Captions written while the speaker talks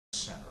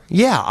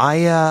Yeah,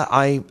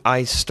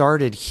 I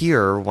started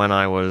here when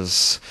I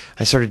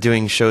started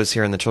doing shows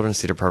here in the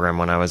Children's Theater program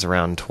when I was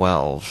around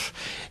 12,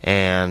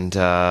 and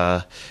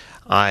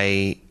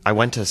I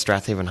went to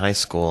Strathaven High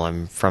School.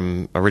 I'm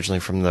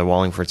originally from the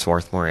Wallingford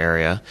Swarthmore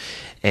area,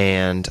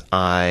 and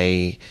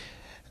I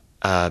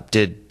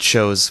did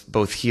shows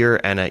both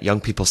here and at Young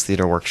People's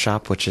Theater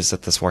Workshop, which is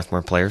at the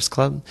Swarthmore Players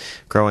Club,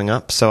 growing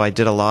up. So I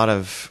did a lot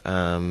of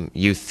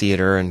youth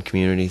theater and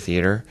community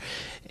theater.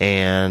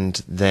 And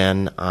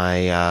then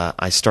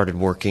I started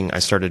working. I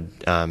started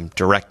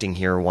directing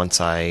here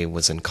once I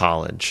was in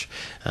college.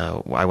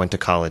 I went to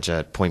college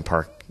at Point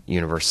Park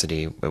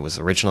University. It was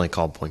originally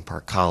called Point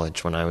Park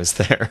College when I was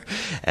there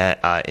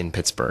in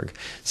Pittsburgh.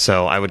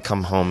 So I would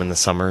come home in the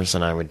summers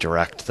and I would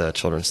direct the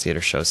children's theater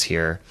shows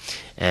here.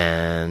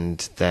 And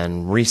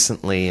then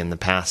recently, in the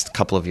past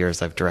couple of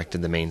years, I've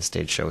directed the main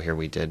stage show here.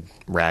 We did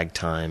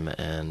Ragtime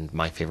and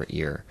My Favorite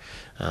Year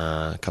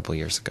a couple of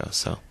years ago.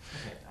 So,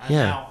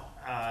 yeah. Now,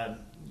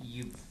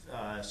 you've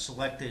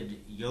selected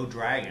Yo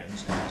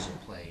Dragons as a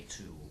play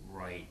to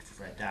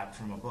adapt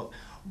from a book.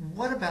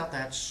 What about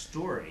that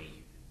story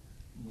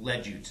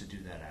led you to do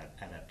that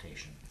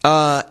adaptation?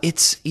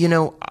 It's,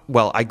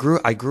 well, I grew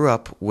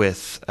up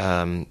with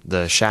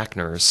the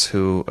Shackners,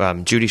 who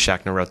Judy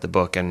Shackner wrote the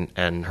book,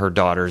 and her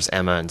daughters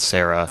Emma and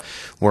Sarah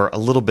were a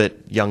little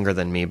bit younger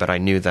than me, but I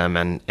knew them,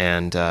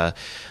 and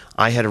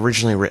I had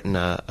originally written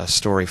a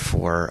story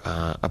for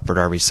Upper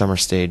Darby Summer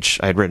Stage.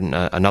 I had written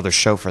another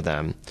show for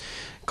them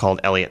called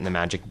Elliot and the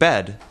Magic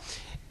Bed,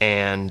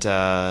 and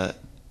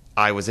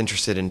I was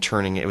interested in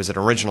it was an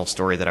original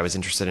story that I was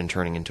interested in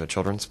turning into a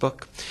children's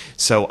book.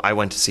 So I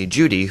went to see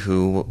Judy,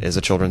 who is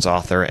a children's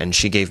author, and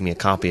she gave me a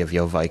copy of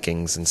Yo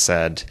Vikings and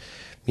said,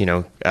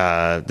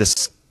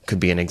 this could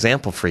be an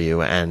example for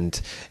you.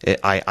 And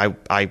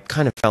I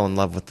kind of fell in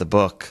love with the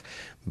book,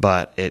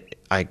 but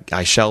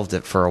I shelved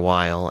it for a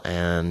while.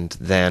 And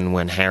then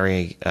when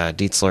Harry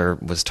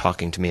Dietzler was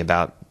talking to me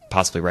about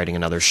possibly writing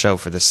another show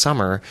for this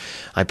summer,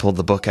 I pulled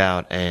the book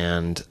out,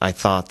 and I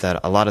thought that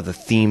a lot of the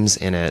themes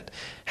in it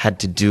had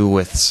to do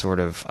with sort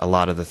of a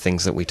lot of the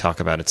things that we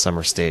talk about at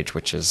Summer Stage,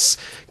 which is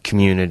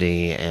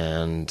community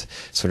and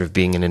sort of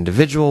being an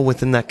individual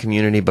within that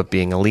community, but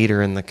being a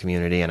leader in the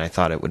community, and I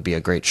thought it would be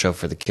a great show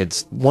for the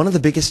kids. One of the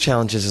biggest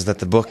challenges is that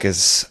the book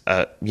is,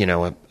 a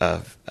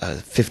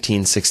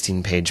 15,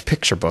 16-page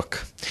picture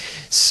book.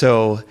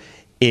 So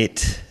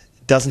it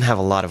doesn't have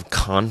a lot of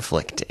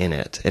conflict in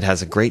it. It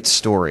has a great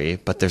story,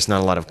 but there's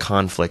not a lot of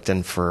conflict.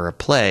 And for a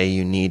play,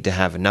 you need to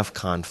have enough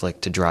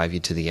conflict to drive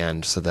you to the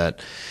end, so that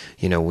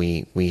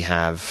we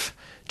have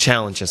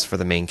challenges for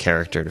the main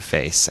character to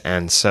face.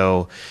 And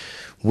so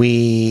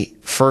we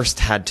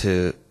first had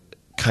to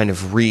kind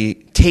of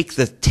take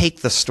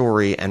the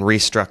story and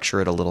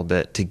restructure it a little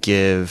bit to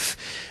give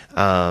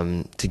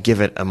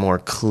it a more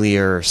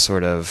clear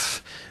sort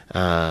of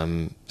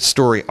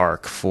story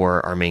arc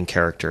for our main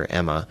character,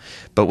 Emma.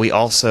 But we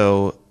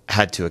also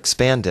had to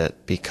expand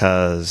it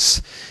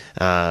because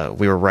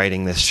we were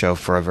writing this show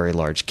for a very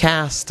large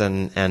cast,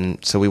 and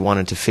so we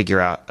wanted to figure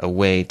out a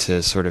way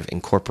to sort of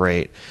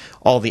incorporate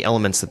all the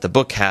elements that the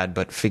book had,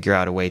 but figure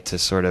out a way to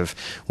sort of,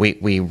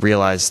 we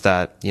realized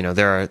that,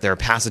 there are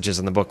passages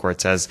in the book where it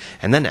says,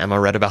 and then Emma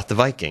read about the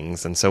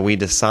Vikings. And so we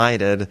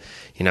decided,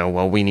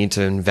 we need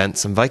to invent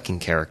some Viking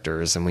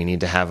characters, and we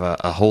need to have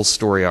a whole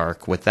story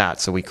arc with that.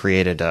 So we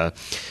created a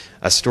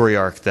story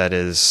arc that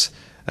is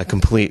a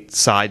complete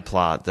side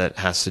plot that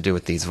has to do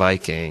with these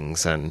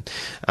Vikings. And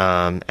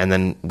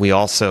then we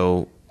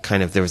also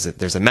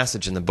there's a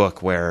message in the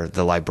book where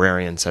the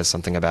librarian says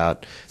something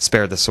about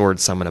spare the sword,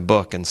 summon a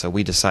book, and so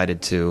we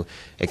decided to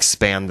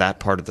expand that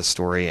part of the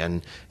story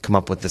and come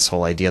up with this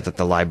whole idea that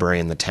the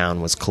library in the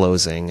town was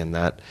closing, and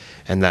that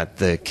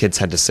the kids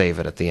had to save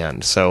it at the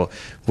end. So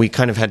we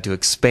kind of had to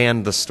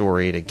expand the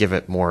story to give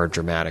it more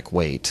dramatic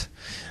weight.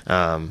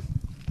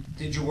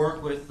 Did you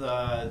work with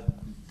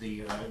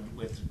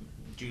with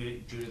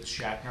Judith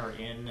Shackner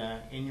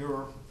in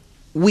your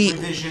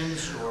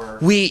revisions, or?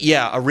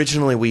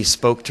 Originally we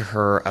spoke to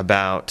her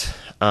about,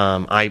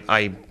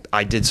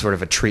 I did sort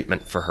of a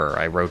treatment for her.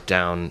 I wrote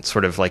down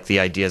sort of like the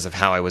ideas of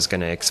how I was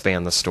going to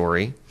expand the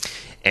story,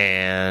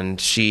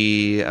 and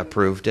she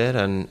approved it,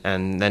 and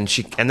then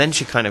she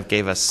kind of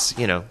gave us,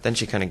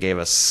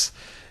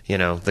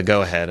 the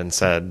go-ahead and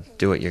said,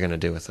 do what you're going to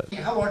do with it.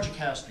 How large a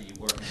cast are you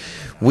working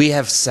with? We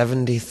have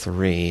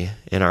 73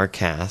 in our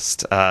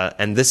cast,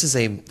 and this is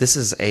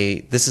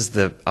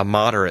a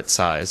moderate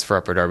size for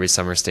Upper Darby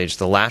Summer Stage.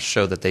 The last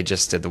show that they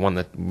just did, the one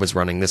that was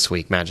running this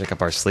week, Magic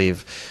Up Our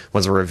Sleeve,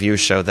 was a review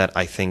show that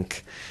I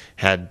think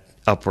had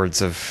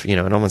upwards of,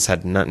 it almost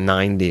had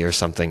 90 or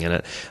something in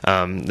it.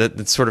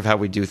 That's sort of how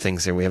we do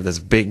things here. We have this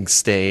big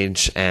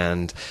stage,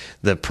 and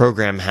the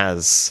program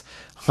has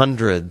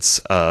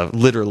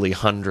literally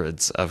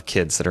hundreds of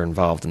kids that are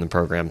involved in the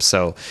program.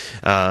 So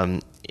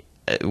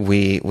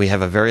we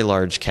have a very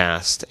large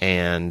cast,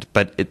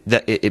 but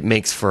it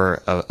makes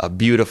for a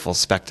beautiful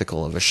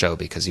spectacle of a show,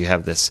 because you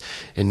have this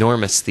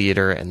enormous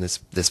theater and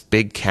this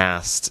big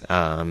cast,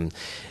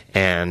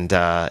 and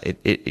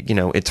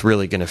it's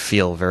really going to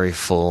feel very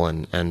full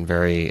and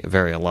very,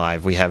 very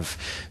alive. We have,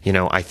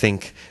 I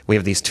think we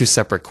have these two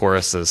separate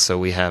choruses. So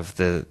we have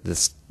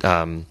this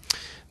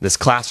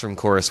classroom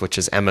chorus, which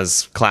is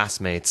Emma's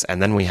classmates,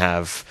 and then we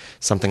have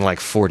something like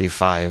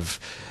 45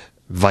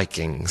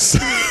 Vikings.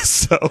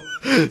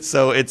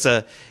 so it's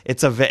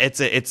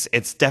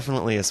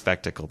definitely a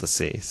spectacle to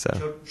see.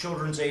 So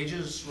children's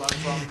ages run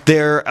from?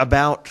 They're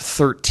about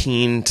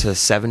 13 to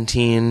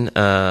 17.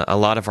 A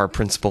lot of our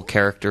principal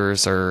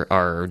characters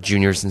are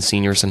juniors and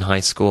seniors in high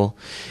school,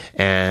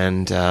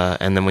 and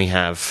then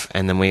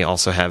we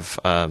also have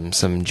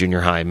some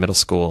junior high, middle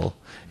school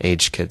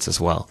age kids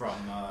as well.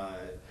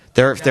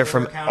 They're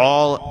from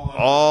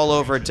all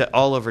over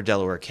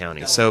Delaware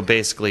County. So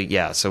basically,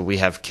 yeah. So we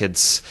have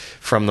kids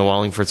from the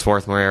Wallingford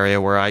Swarthmore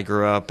area where I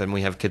grew up, and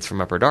we have kids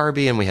from Upper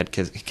Darby, and we had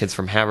kids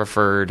from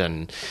Haverford,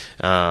 and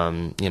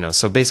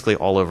so basically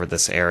all over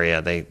this area.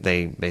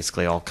 They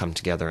basically all come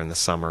together in the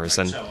summers.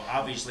 Right, and so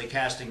obviously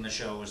casting the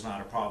show was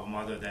not a problem,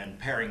 other than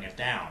paring it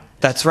down.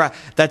 That's right.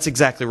 That's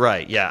exactly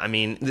right. Yeah. I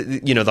mean,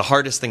 the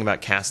hardest thing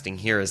about casting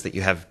here is that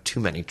you have too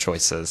many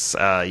choices.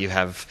 You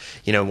have,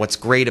 what's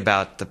great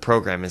about the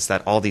program is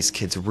that all these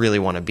kids really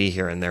want to be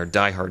here, and they're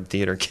diehard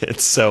theater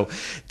kids. So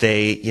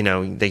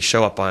they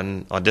show up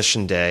on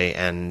audition day,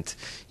 and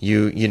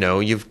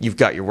you've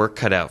got your work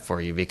cut out for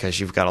you, because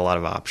you've got a lot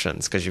of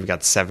options, because you've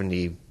got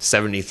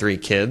 73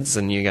 kids,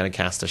 and you got to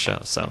cast a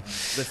show. So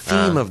the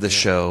theme of the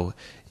show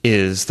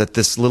is that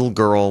this little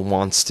girl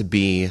wants to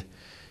be.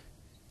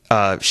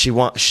 She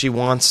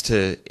wants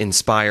to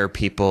inspire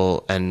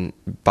people, and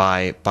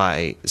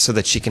so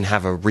that she can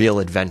have a real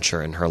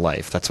adventure in her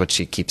life. That's what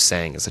she keeps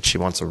saying, is that she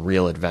wants a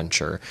real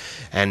adventure.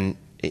 And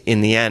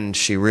in the end,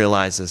 she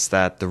realizes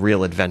that the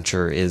real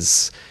adventure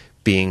is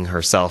being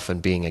herself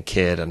and being a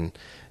kid and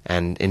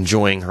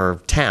enjoying her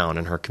town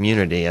and her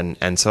community.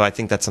 And so I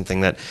think that's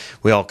something that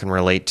we all can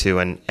relate to.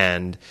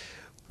 And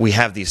we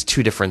have these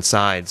two different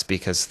sides,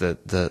 because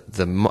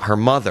her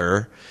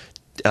mother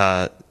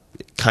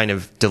kind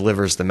of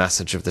delivers the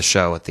message of the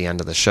show at the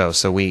end of the show.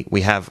 So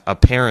we have a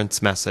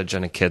parent's message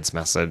and a kid's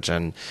message,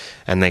 and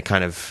they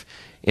kind of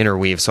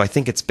interweave. So I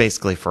think it's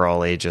basically for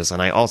all ages.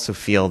 And I also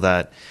feel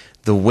that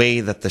the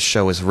way that the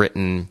show is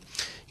written,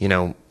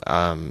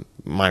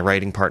 my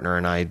writing partner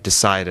and I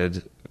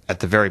decided at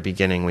the very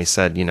beginning, we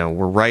said,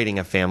 we're writing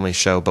a family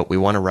show, but we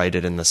want to write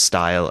it in the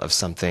style of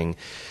something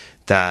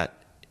that,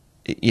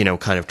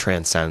 kind of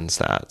transcends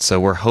that. So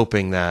we're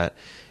hoping that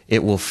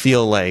it will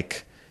feel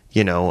like,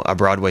 a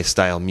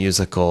Broadway-style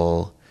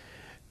musical,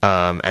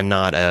 and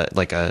not a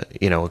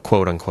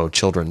quote-unquote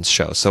children's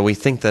show. So we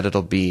think that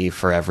it'll be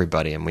for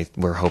everybody, and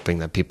we're hoping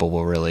that people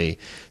will really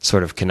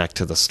sort of connect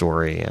to the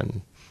story,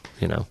 and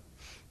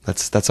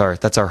that's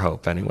our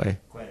hope anyway.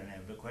 Quite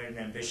an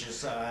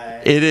ambitious.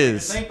 It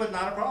is. Thing, but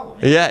not a problem.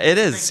 Yeah, it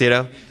is. You need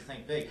to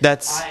think big.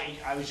 That's.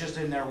 I was just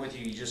in there with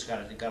you. You just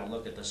got to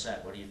look at the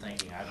set. What are you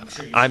thinking? I'm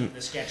sure you've seen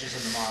the sketches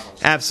and the models.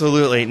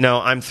 Absolutely.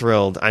 No, I'm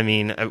thrilled. I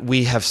mean,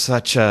 we have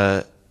such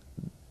an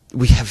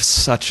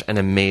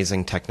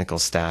amazing technical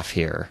staff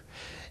here,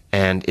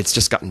 and it's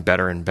just gotten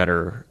better and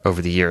better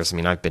over the years. I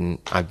mean, I've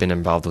been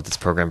involved with this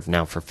program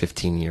now for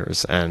 15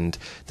 years, and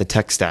the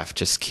tech staff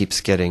just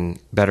keeps getting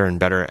better and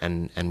better,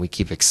 and we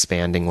keep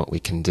expanding what we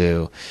can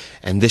do.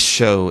 And this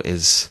show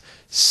is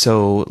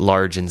so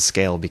large in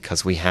scale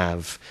because we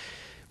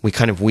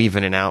kind of weave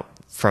in and out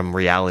from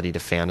reality to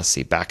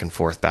fantasy, back and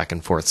forth.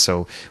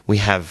 So we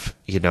have,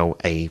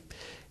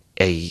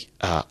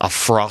 a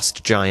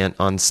frost giant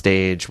on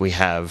stage. We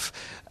have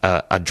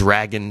a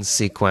dragon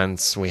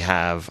sequence. We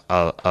have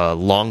a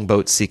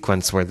longboat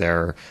sequence where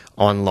they're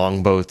on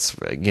longboats,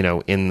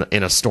 in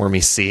a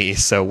stormy sea.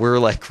 So we're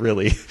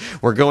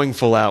we're going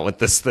full out with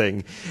this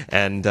thing,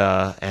 and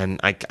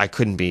I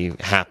couldn't be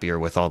happier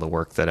with all the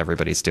work that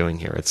everybody's doing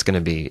here. It's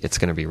gonna be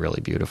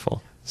really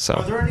beautiful. So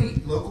are there any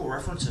local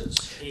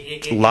references?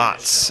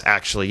 Lots,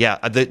 actually. Yeah,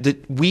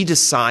 we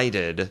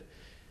decided.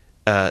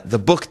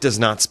 The book does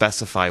not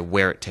specify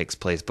where it takes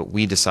place, but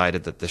we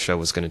decided that the show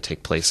was going to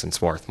take place in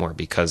Swarthmore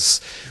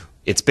because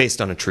it's based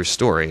on a true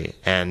story.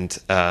 And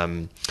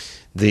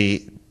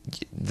the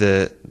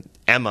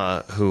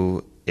Emma,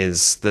 who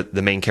is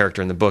the main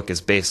character in the book,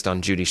 is based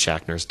on Judy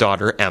Schachner's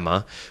daughter,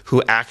 Emma,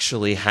 who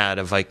actually had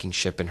a Viking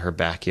ship in her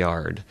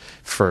backyard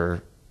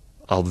for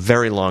a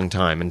very long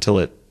time until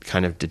it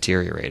kind of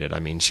deteriorated. I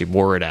mean, she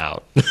wore it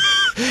out.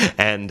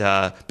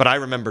 But I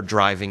remember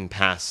driving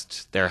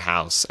past their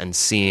house and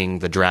seeing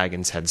the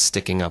dragon's head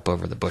sticking up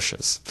over the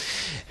bushes.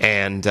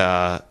 And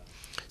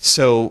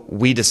so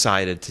we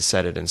decided to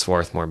set it in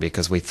Swarthmore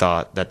because we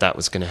thought that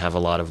was going to have a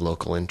lot of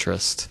local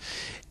interest.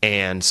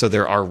 And so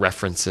there are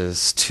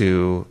references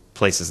to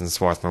places in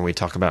Swarthmore. We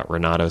talk about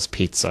Renato's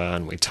Pizza,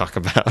 and we talk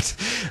about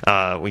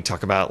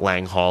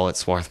Lang Hall at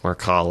Swarthmore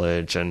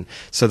College, and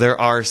so there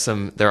are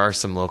some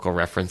local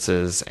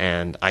references,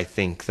 and I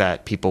think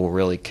that people will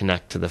really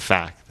connect to the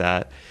fact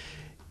that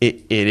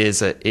it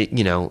is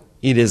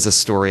a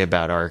story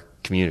about our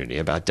community,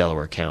 about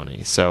Delaware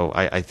County. So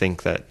I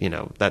think that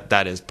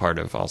that is part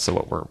of also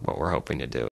what we're hoping to do.